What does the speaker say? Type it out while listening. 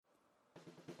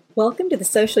Welcome to the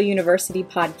Social University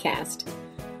Podcast.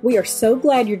 We are so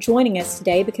glad you're joining us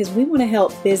today because we want to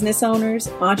help business owners,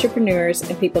 entrepreneurs,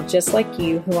 and people just like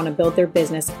you who want to build their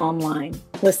business online.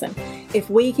 Listen, if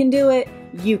we can do it,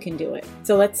 you can do it.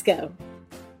 So let's go.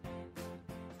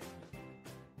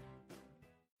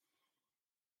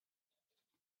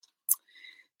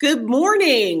 Good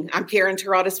morning. I'm Karen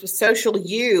Terradis with Social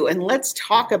U, and let's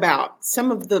talk about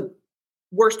some of the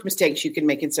worst mistakes you can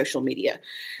make in social media.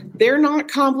 They're not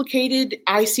complicated.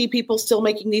 I see people still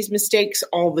making these mistakes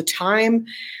all the time.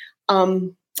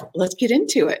 Let's get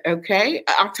into it, okay?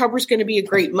 October is going to be a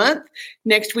great month.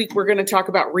 Next week, we're going to talk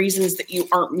about reasons that you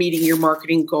aren't meeting your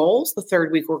marketing goals. The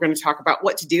third week, we're going to talk about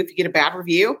what to do if you get a bad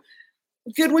review.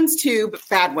 Good ones too, but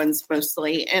bad ones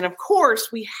mostly. And of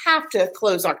course, we have to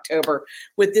close October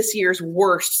with this year's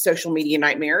worst social media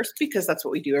nightmares because that's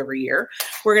what we do every year.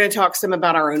 We're going to talk some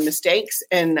about our own mistakes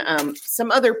and some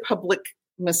other public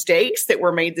mistakes that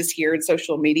were made this year in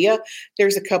social media.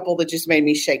 There's a couple that just made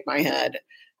me shake my head.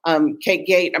 Kate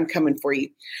Gate, I'm coming for you.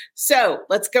 So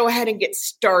let's go ahead and get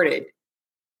started.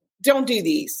 Don't do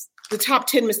these. The top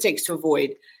 10 mistakes to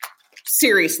avoid.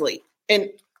 Seriously. And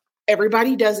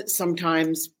everybody does it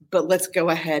sometimes, but let's go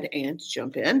ahead and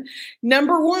jump in.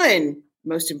 Number one,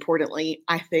 most importantly,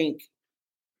 I think,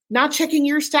 not checking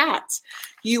your stats.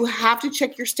 You have to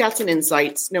check your stats and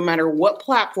insights no matter what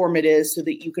platform it is so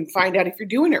that you can find out if you're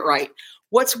doing it right.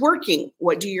 What's working?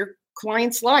 What do your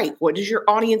clients like? What does your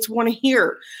audience want to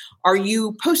hear? Are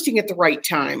you posting at the right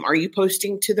time? Are you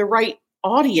posting to the right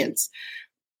audience?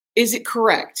 Is it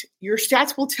correct? Your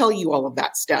stats will tell you all of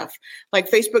that stuff.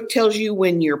 Like Facebook tells you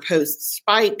when your posts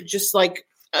spike, just like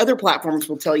other platforms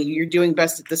will tell you you're doing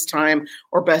best at this time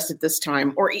or best at this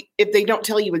time. Or if they don't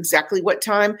tell you exactly what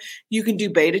time, you can do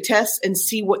beta tests and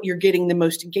see what you're getting the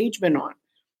most engagement on.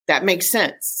 That makes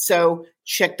sense. So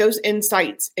check those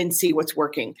insights and see what's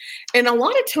working. And a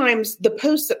lot of times the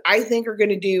posts that I think are going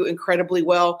to do incredibly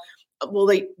well,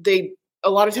 a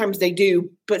lot of times they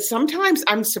do, but sometimes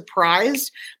I'm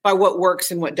surprised by what works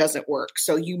and what doesn't work.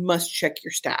 So you must check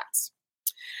your stats.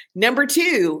 Number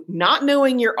two, not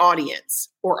knowing your audience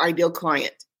or ideal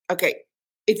client. Okay,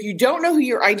 if you don't know who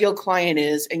your ideal client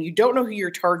is and you don't know who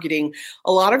you're targeting,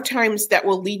 a lot of times that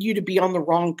will lead you to be on the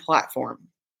wrong platform.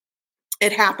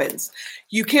 It happens.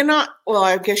 You cannot, well,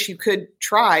 I guess you could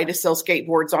try to sell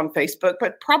skateboards on Facebook,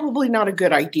 but probably not a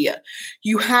good idea.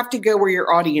 You have to go where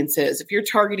your audience is. If you're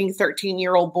targeting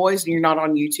 13-year-old boys and you're not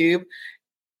on YouTube,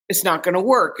 it's not going to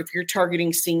work. If you're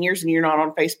targeting seniors and you're not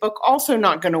on Facebook, also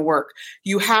not going to work.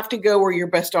 You have to go where your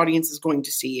best audience is going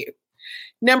to see you.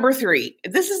 Number three,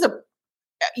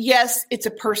 yes, it's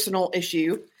a personal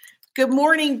issue. Good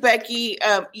morning, Becky.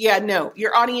 No,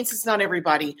 your audience is not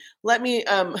everybody. Let me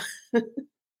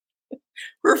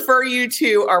refer you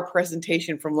to our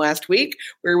presentation from last week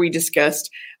where we discussed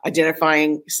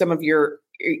identifying some of your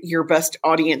best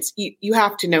audience. You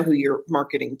have to know who you're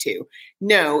marketing to.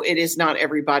 No, it is not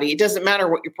everybody. It doesn't matter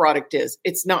what your product is.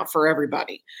 It's not for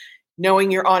everybody.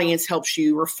 Knowing your audience helps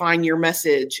you refine your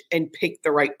message and pick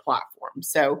the right platform.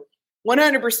 So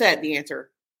 100% the answer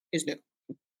is no.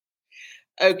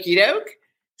 Okie doke.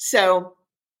 So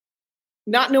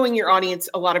not knowing your audience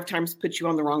a lot of times puts you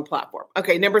on the wrong platform.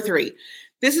 Okay, number three.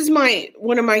 This is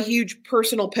one of my huge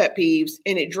personal pet peeves,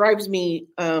 and it drives me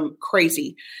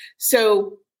crazy.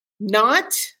 So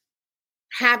not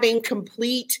having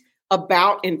complete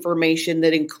about information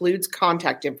that includes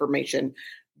contact information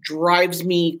drives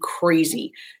me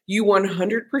crazy. You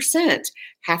 100%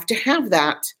 have to have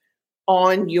that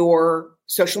on your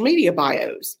social media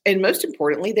bios. And most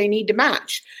importantly, they need to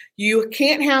match. You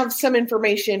can't have some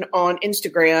information on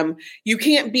Instagram. You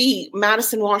can't be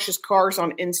Madison washes cars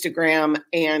on Instagram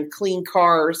and clean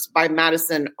cars by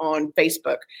Madison on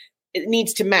Facebook. It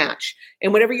needs to match.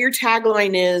 And whatever your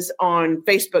tagline is on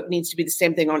Facebook needs to be the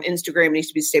same thing on Instagram, needs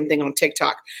to be the same thing on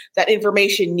TikTok. That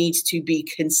information needs to be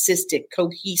consistent,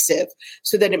 cohesive,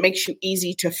 so that it makes you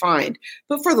easy to find.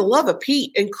 But for the love of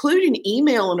Pete, include an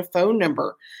email and a phone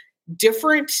number.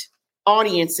 Different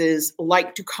audiences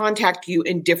like to contact you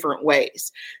in different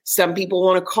ways. Some people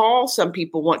want to call, some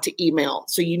people want to email.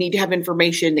 So you need to have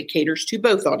information that caters to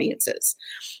both audiences.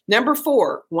 Number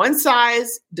four, one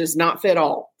size does not fit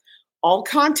all. All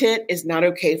content is not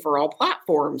okay for all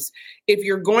platforms. If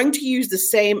you're going to use the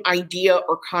same idea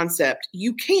or concept,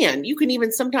 you can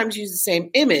even sometimes use the same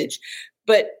image,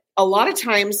 but a lot of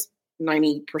times,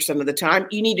 90% of the time,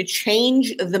 you need to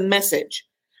change the message.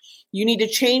 You need to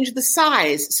change the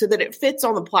size so that it fits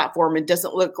on the platform and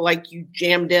doesn't look like you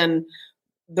jammed in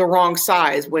the wrong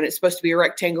size when it's supposed to be a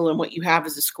rectangle and what you have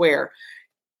is a square.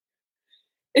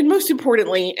 And most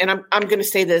importantly, and I'm going to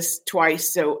say this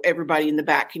twice so everybody in the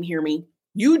back can hear me,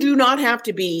 you do not have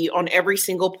to be on every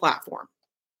single platform.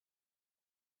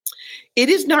 It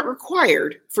is not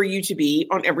required for you to be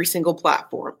on every single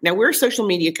platform. Now, we're a social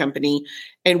media company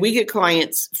and we get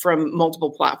clients from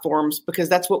multiple platforms because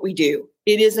that's what we do.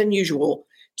 It is unusual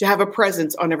to have a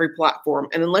presence on every platform.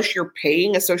 And unless you're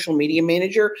paying a social media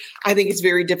manager, I think it's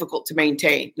very difficult to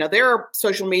maintain. Now, there are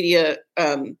social media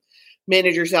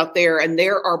managers out there, and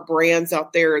there are brands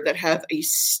out there that have a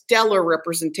stellar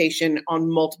representation on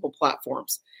multiple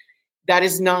platforms. That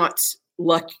is not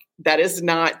luck. That is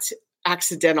not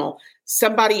accidental.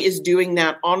 Somebody is doing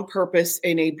that on purpose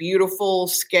in a beautiful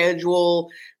schedule,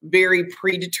 very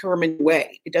predetermined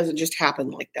way. It doesn't just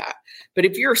happen like that. But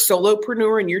if you're a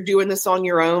solopreneur and you're doing this on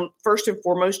your own, first and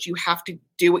foremost, you have to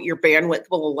do what your bandwidth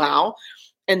will allow.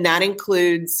 And that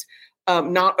includes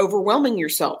not overwhelming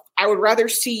yourself. I would rather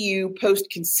see you post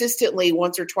consistently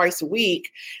once or twice a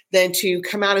week than to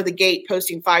come out of the gate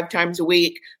posting 5 times a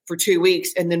week for 2 weeks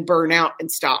and then burn out and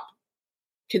stop.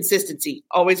 Consistency,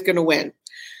 always going to win.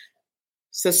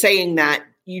 So saying that,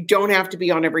 you don't have to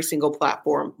be on every single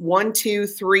platform. 1, 2,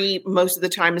 3, most of the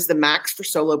time is the max for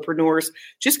solopreneurs,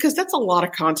 just because that's a lot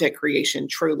of content creation,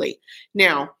 truly.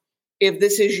 Now, if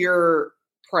this is your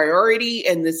priority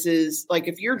and this is like,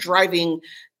 if you're driving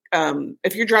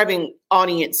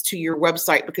audience to your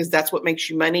website because that's what makes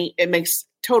you money, it makes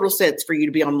total sense for you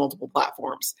to be on multiple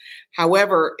platforms.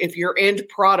 However, if your end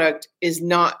product is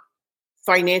not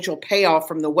financial payoff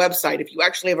from the website, if you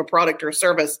actually have a product or a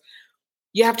service,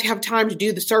 you have to have time to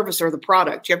do the service or the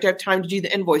product. You have to have time to do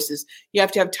the invoices. You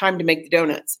have to have time to make the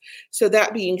donuts. So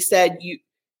that being said,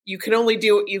 you can only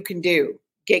do what you can do.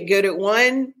 Get good at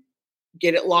one,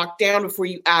 get it locked down before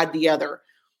you add the other.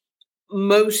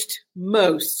 Most,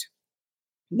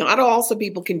 not all. Some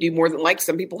people can do more than, like,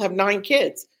 some people have 9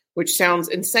 kids, which sounds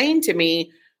insane to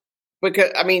me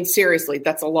because, I mean, seriously,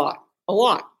 that's a lot.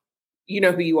 You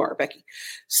know who you are, Becky.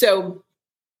 So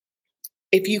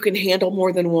if you can handle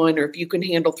more than 1, or if you can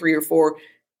handle 3 or 4,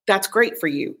 that's great for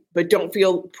you, but don't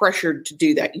feel pressured to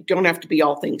do that. You don't have to be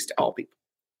all things to all people.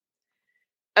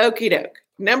 Okie doke.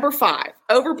 Number 5,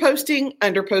 overposting,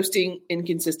 underposting,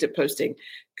 inconsistent posting.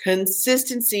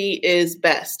 Consistency is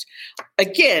best.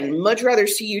 Again, much rather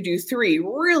see you do 3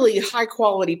 really high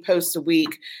quality posts a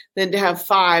week than to have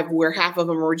 5 where half of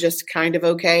them are just kind of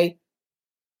okay.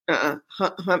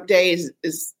 Hump day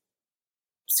is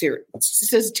serious. It's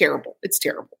just terrible. It's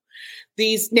terrible.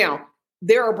 Now,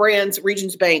 there are brands,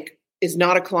 Regions Bank is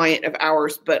not a client of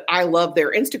ours, but I love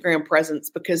their Instagram presence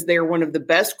because they're one of the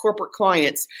best corporate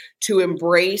clients to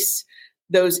embrace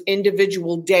those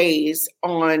individual days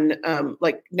on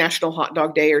like National Hot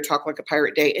Dog Day or Talk Like a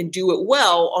Pirate Day, and do it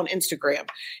well on Instagram.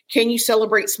 Can you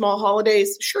celebrate small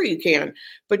holidays? Sure you can,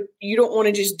 but you don't want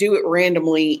to just do it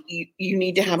randomly. You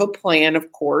need to have a plan,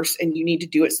 of course, and you need to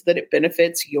do it so that it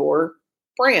benefits your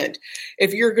brand.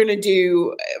 If you're going to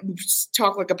do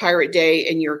Talk Like a Pirate Day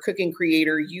and you're a cooking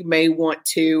creator, you may want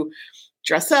to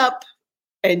dress up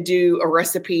and do a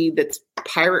recipe that's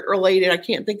pirate related. I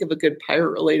can't think of a good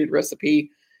pirate related recipe.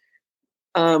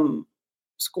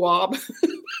 Squab.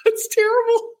 It's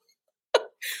terrible.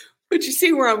 But you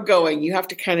see where I'm going. You have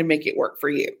to kind of make it work for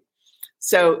you.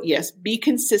 So yes, be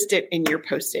consistent in your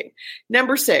posting.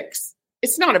 Number 6,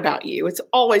 it's not about you. It's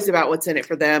always about what's in it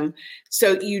for them.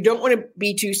 So you don't want to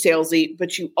be too salesy,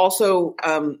 but you also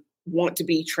want to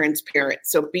be transparent.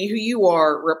 So be who you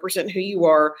are, represent who you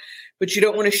are, but you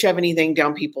don't want to shove anything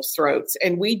down people's throats.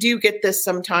 And we do get this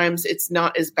sometimes. It's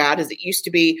not as bad as it used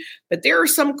to be, but there are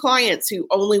some clients who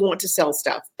only want to sell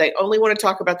stuff. They only want to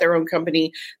talk about their own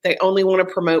company. They only want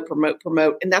to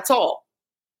promote, and that's all.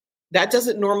 That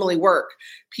doesn't normally work.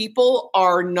 People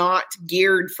are not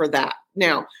geared for that.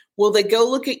 Now, will they go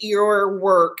look at your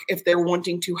work if they're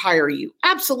wanting to hire you?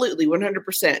 Absolutely,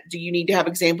 100%. Do you need to have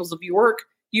examples of your work?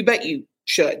 You bet you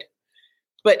should.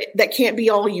 But that can't be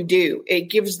all you do. It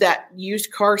gives that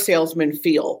used car salesman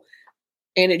feel,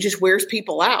 and it just wears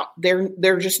people out. They're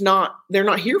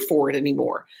not here for it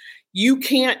anymore. You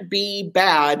can't be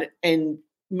bad and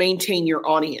maintain your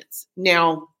audience.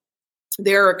 Now,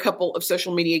 there are a couple of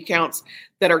social media accounts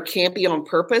that are campy on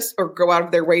purpose or go out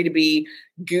of their way to be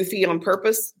goofy on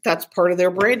purpose. That's part of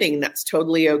their branding. That's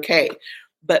totally okay.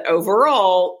 But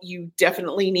overall, you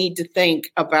definitely need to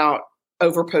think about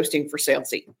overposting for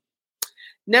salesy.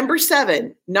 Number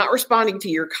 7, not responding to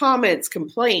your comments,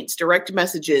 complaints, direct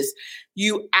messages.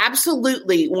 You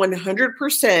absolutely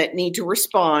 100% need to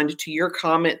respond to your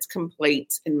comments,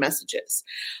 complaints, and messages.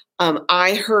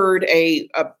 I heard I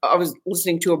was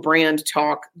listening to a brand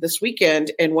talk this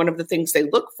weekend, and one of the things they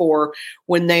look for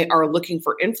when they are looking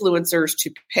for influencers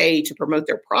to pay to promote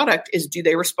their product is, do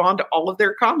they respond to all of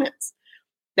their comments?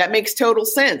 That makes total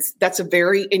sense. That's a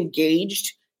very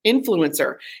engaged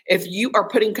influencer. If you are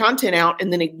putting content out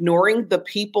and then ignoring the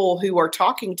people who are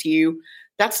talking to you,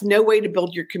 that's no way to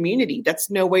build your community.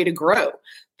 That's no way to grow.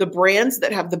 The brands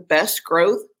that have the best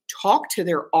growth talk to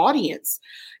their audience.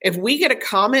 If we get a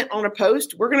comment on a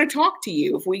post, we're going to talk to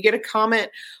you. If we get a comment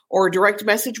or a direct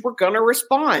message, we're going to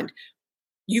respond.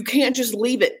 You can't just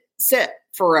leave it sit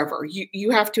forever.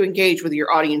 You have to engage with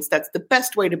your audience. That's the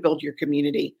best way to build your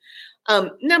community.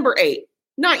 Number 8,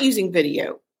 not using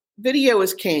video. Video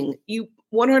is king. You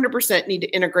 100% need to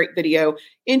integrate video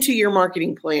into your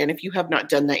marketing plan if you have not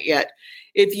done that yet.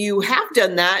 If you have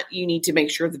done that, you need to make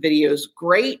sure the video is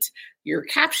great. Your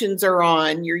captions are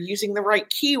on. You're using the right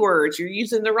keywords. You're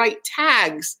using the right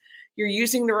tags. You're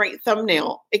using the right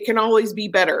thumbnail. It can always be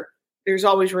better. There's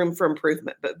always room for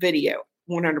improvement, but video,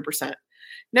 100%.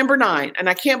 Number 9, and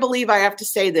I can't believe I have to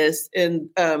say this in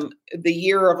the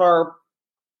year of our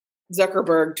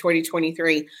Zuckerberg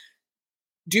 2023,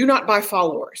 do not buy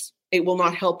followers. It will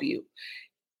not help you.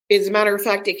 As a matter of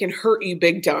fact, it can hurt you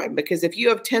big time, because if you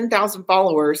have 10,000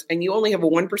 followers and you only have a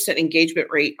 1% engagement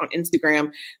rate on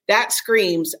Instagram, that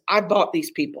screams, I bought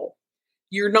these people.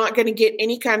 You're not going to get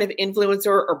any kind of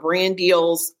influencer or brand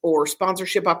deals or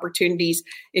sponsorship opportunities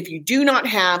if you do not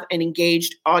have an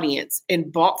engaged audience,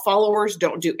 and bought followers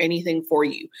don't do anything for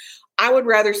you. I would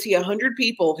rather see 100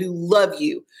 people who love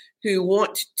you, who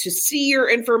want to see your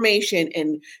information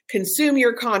and consume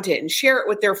your content and share it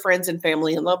with their friends and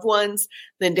family and loved ones,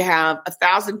 than to have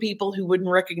 1,000 people who wouldn't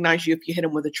recognize you if you hit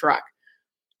them with a truck.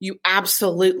 You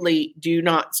absolutely do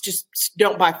not, just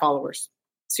don't buy followers.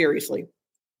 Seriously.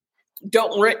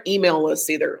 Don't rent email lists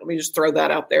either. Let me just throw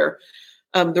that out there.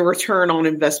 The return on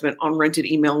investment on rented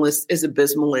email lists is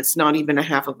abysmal. It's not even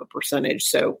 0.5%.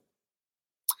 So,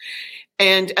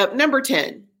 and number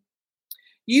 10,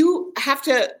 you have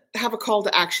to have a call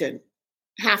to action.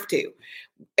 Have to.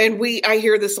 And I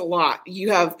hear this a lot.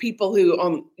 You have people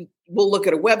who will look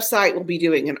at a website, will be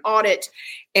doing an audit,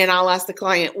 and I'll ask the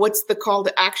client, what's the call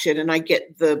to action? And I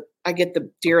get the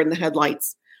deer in the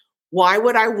headlights. Why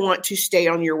would I want to stay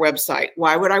on your website?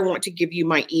 Why would I want to give you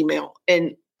my email?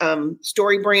 And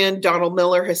StoryBrand, Donald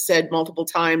Miller has said multiple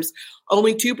times,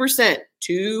 only 2%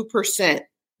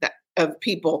 of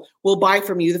people will buy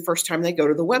from you the first time they go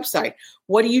to the website.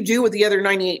 What do you do with the other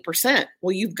 98%?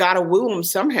 Well, you've got to woo them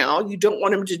somehow. You don't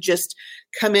want them to just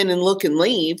come in and look and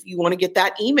leave. You want to get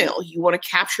that email. You want to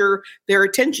capture their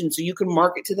attention so you can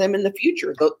market to them in the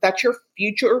future. That's your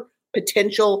future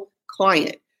potential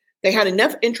client. They had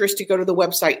enough interest to go to the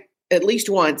website at least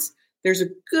once. There's a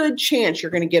good chance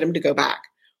you're going to get them to go back.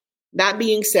 That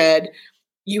being said,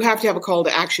 you have to have a call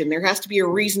to action. There has to be a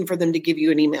reason for them to give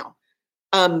you an email.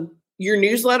 Your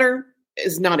newsletter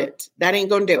is not it. That ain't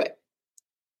going to do it.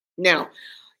 Now,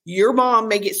 your mom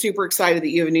may get super excited that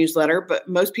you have a newsletter, but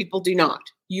most people do not.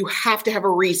 You have to have a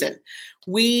reason.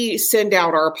 We send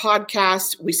out our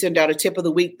podcast. We send out a tip of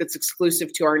the week that's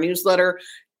exclusive to our newsletter.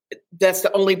 That's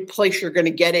the only place you're going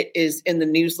to get it is in the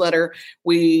newsletter.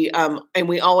 And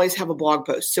we always have a blog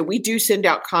post. So we do send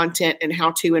out content and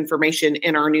how-to information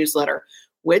in our newsletter,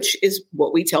 which is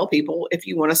what we tell people. If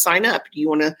you want to sign up, you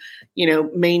want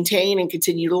to, maintain and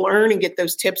continue to learn and get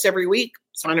those tips every week,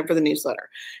 sign up for the newsletter.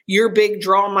 Your big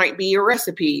draw might be a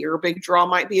recipe. Your big draw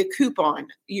might be a coupon.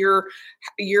 Your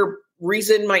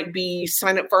reason might be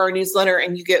sign up for our newsletter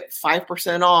and you get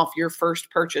 5% off your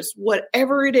first purchase.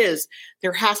 Whatever it is,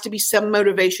 there has to be some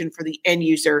motivation for the end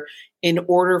user in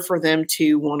order for them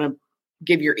to want to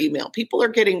give your email. People are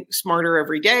getting smarter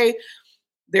every day.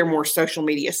 They're more social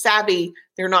media savvy.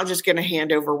 They're not just going to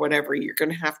hand over whatever. You're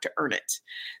going to have to earn it.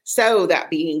 So that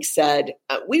being said,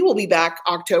 we will be back.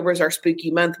 October is our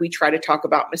spooky month. We try to talk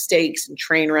about mistakes and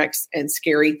train wrecks and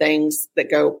scary things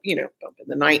that go, bump in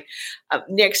the night.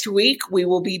 Next week, we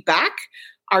will be back.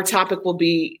 Our topic will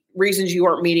be reasons you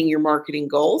aren't meeting your marketing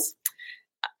goals.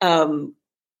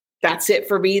 That's it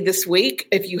for me this week.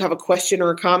 If you have a question or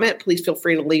a comment, please feel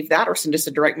free to leave that or send us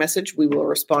a direct message. We will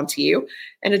respond to you.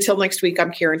 And until next week,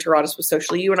 I'm Karen Taradas with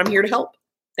Social U, and I'm here to help.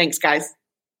 Thanks, guys.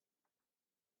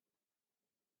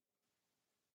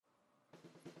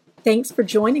 Thanks for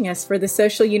joining us for the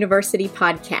Social University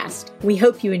podcast. We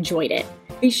hope you enjoyed it.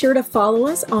 Be sure to follow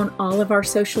us on all of our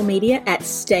social media at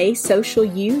Stay Social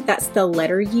U. That's the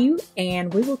letter U.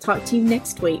 And we will talk to you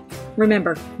next week.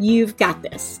 Remember, you've got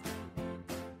this.